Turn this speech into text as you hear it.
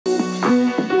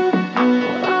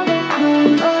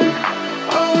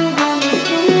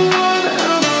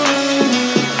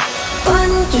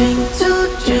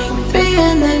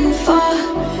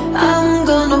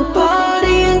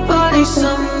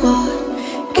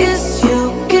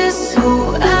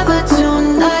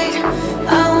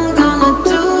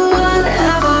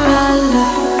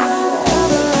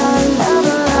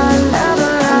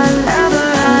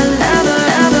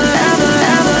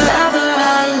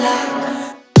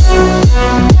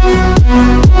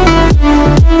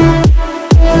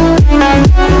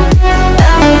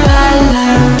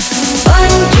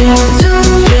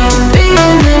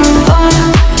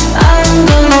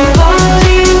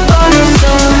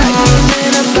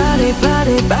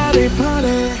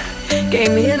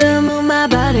Came here to move my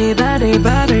body, body,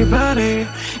 body, body.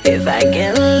 If I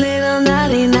get a little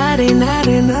naughty, naughty,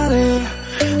 naughty, naughty,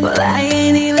 well, I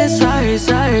ain't even sorry,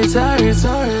 sorry, sorry,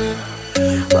 sorry.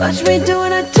 Watch me do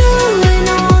what I do, ain't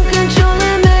no one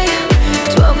controlling me.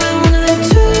 12 and 1 of the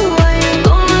 2, I ain't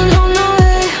going home, no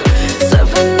way.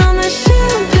 Surfing on the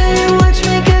champagne, watch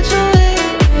me catch a wave.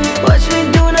 Watch me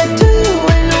do what I do,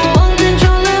 ain't no one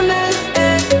controlling me.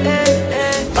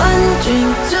 1 drink,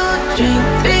 2 drink,